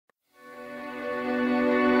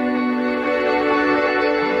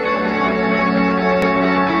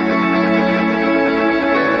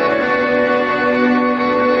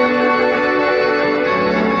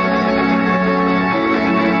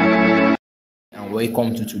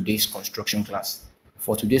welcome to today's construction class.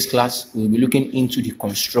 For today's class, we'll be looking into the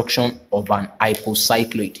construction of an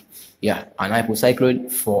hypocycloid. Yeah, an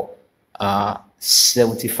hypocycloid for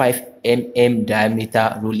 75 mm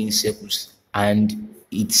diameter rolling circles, and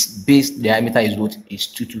its base diameter is what is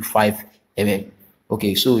 225 mm.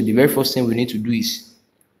 Okay, so the very first thing we need to do is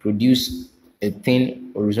produce a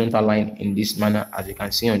thin horizontal line in this manner, as you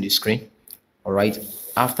can see on the screen. All right,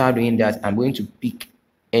 after doing that, I'm going to pick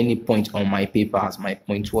any point on my paper as my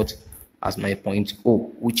point what, as my point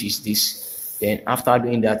O, which is this. Then after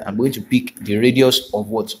doing that, I'm going to pick the radius of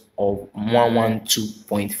what, of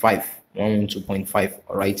 112.5.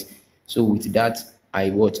 All right, so with that, I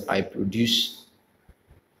produce,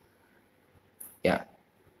 yeah,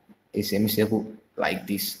 a semicircle like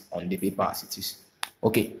this on the paper as it is.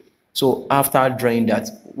 Okay, so after drawing that,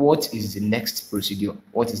 what is the next procedure?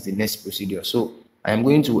 So I am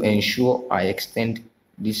going to ensure I extend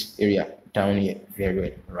this area down here very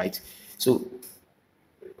well, right? So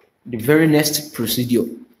the very next procedure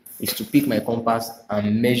is to pick my compass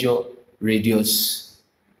and measure radius.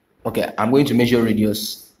 Okay, I'm going to measure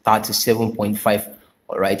radius 37.5.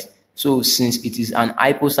 all right, so since it is an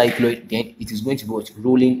hypocycloid, then it is going to be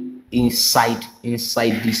rolling inside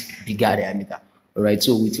this bigger diameter. All right,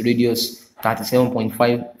 so with radius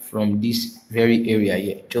 37.5 from this very area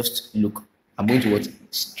here, just look, I'm going to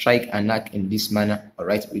strike an arc in this manner. All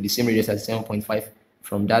right, with the same radius at 7.5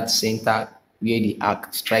 from that center where the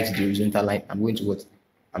arc strikes the horizontal line. I'm going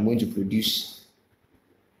to produce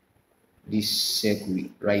this circle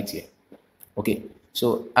right here. Okay,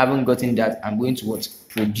 so having gotten that, I'm going to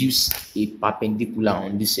produce a perpendicular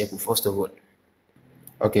on this circle first of all.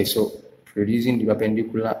 Okay, so producing the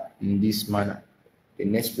perpendicular in this manner, the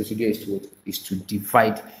next procedure is to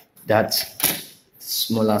divide that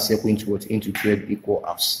smaller circle into 12 equal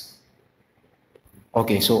halves.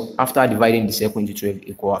 Okay, so after dividing the circle into 12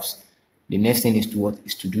 equal halves, the next thing is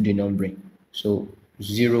to do the numbering. So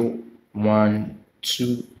 0, 1,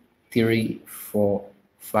 2, 3, 4,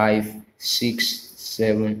 5, 6,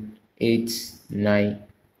 7, 8, 9,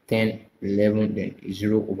 10, 11, then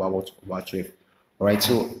 0 over 12. All right,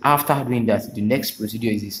 so after doing that, the next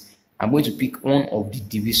procedure is this. I'm going to pick one of the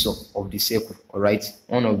divisor of the circle. All right,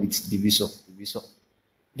 one of its divisor.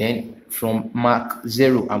 Then from mark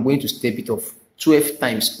 0, I'm going to step it off 12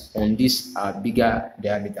 times on this bigger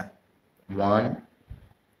diameter. 1,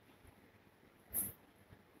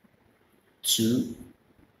 2,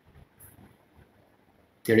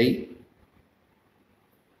 3,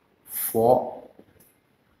 4.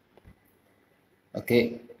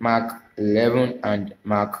 Okay, mark 11 and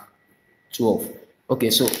mark 12. Okay,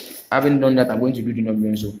 so having done that, I'm going to do the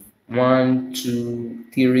numbering. So 1, 2,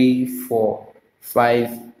 3, 4,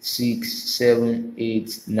 5, 6, 7,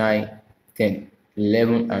 8, 9, 10,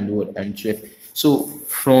 11, and 12. So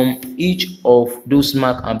from each of those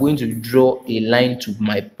marks, I'm going to draw a line to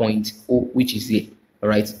my point O, which is here. All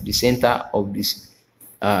right, the center of this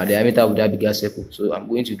diameter of that bigger circle. So I'm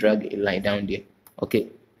going to drag a line down there. Okay,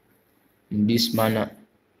 in this manner.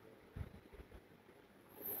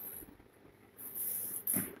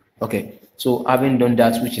 Okay, so having done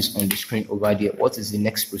that, which is on the screen over there, what is the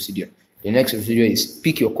next procedure? The next procedure is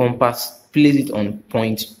pick your compass, place it on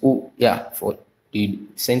point O, yeah, for the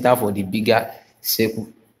center for the bigger circle.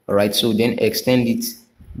 All right, so then extend it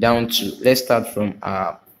down to, let's start from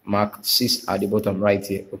mark 6 at the bottom right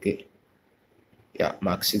here. Okay, yeah,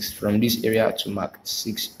 mark 6, from this area to mark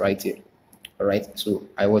 6 right here. All right, so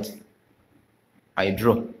I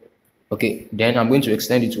draw. Okay, then I'm going to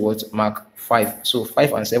extend it to mark 5. So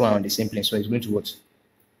 5 and 7 are on the same plane, so it's going to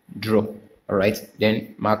draw. All right,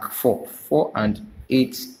 then mark 4 and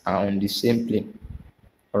 8 are on the same plane.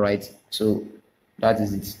 All right, so that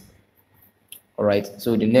is it. All right,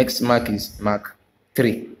 so the next mark is mark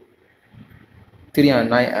 3 and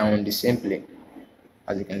 9 are on the same plane,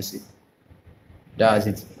 as you can see. That's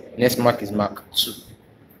it. Next mark is mark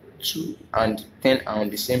 2 and 10 are on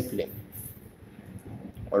the same plane.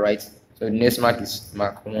 All right, so the next mark is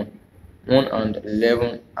mark 1 and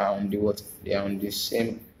 11 are on the they are on the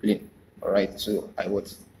same plane. All right, so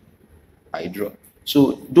I draw.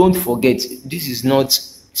 So don't forget, this is not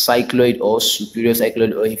cycloid or superior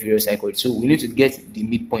cycloid or inferior cycloid. So we need to get the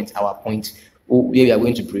midpoint, our point, where we are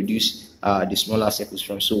going to produce the smaller circles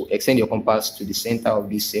from. So extend your compass to the center of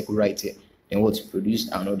this circle right here, and produce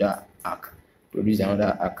another arc.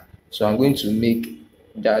 So I'm going to make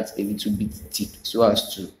that a little bit thick so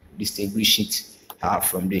as to distinguish it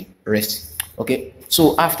from the rest. Okay,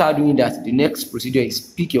 so after doing that, the next procedure is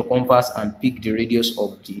pick your compass and pick the radius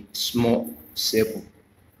of the small circle.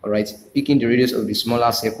 All right, picking the radius of the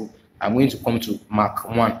smaller circle, I'm going to come to mark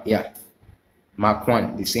 1 here. Mark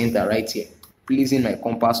 1, the center right here. Placing my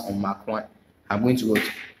compass on Mark 1, I'm going to what?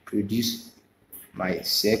 Produce my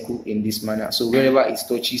circle in this manner. So wherever it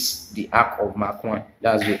touches the arc of Mark 1,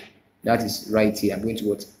 that's it. That is right here. I'm going to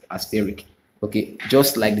what? Asterisk. Okay,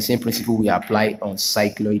 just like the same principle we apply on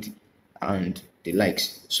cycloid and the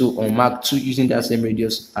likes. So on Mark 2, using that same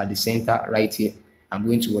radius at the center right here, I'm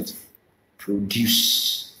going to what?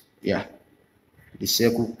 Produce, yeah, the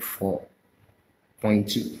circle for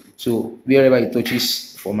 0.2. So wherever it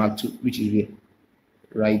touches for Mark 2, which is here,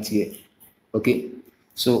 right here. Okay,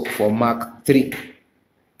 so for Mark 3,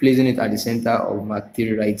 placing it at the center of Mark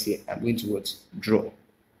 3 right here, I'm going to what? Draw.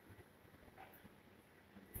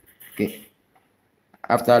 Okay,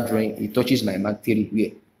 after drawing, it touches my Mark 3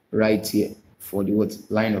 here, right here, for the what?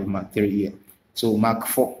 Line of Mark 3 here. So Mark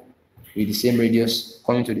 4 with the same radius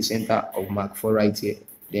coming to the center of Mark 4 right here,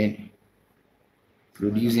 then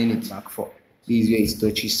producing it Mark 4. This is where it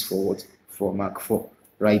touches for what? For Mark 4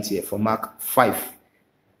 right here. For Mark 5,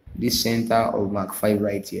 this center of Mark 5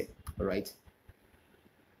 right here, all right?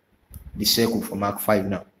 The circle for Mark 5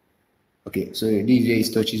 now. Okay, so this is where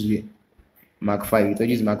it touches with Mark 5. It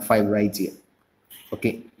touches Mark 5 right here.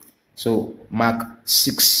 Okay, so Mark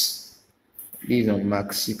 6. This is on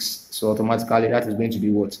Mark 6. So automatically that is going to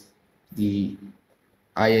be what? The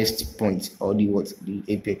highest point, or the what? The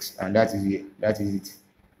apex, and that is here. That is it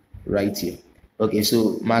right here. Okay,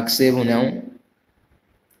 so Mark 7 now.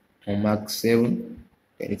 On Mark 7,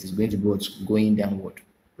 then it is going to be what? Going downward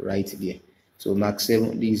right there. So Mark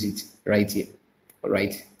 7, this is it right here. All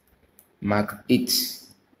right. Mark 8.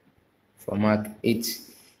 For Mark 8,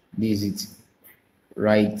 this is it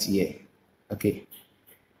right here. Okay.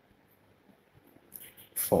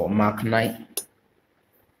 For Mark 9,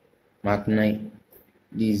 Mark 9,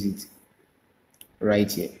 this is it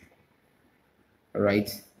right here. All right.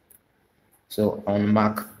 So on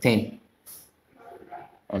Mark 10,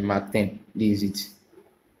 this is it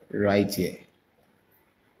right here.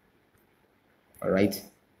 All right.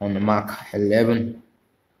 On Mark 11,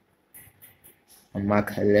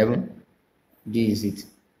 this is it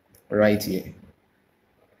right here.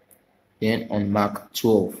 Then on Mark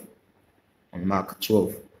 12,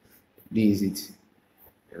 this is it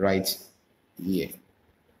right here.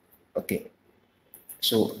 Okay,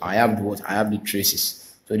 so I have what? I have the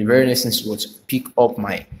traces. So the very next thing is what? Pick up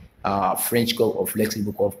my French curve or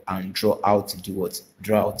flexible curve and draw out the what?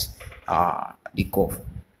 Draw out the curve.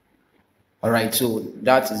 All right, so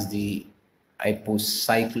that is the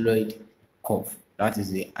hypocycloid curve. That is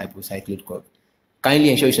the hypocycloid curve.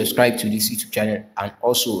 Kindly ensure you subscribe to this YouTube channel and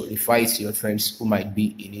also refer it to your friends who might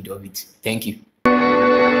be in need of it. Thank you.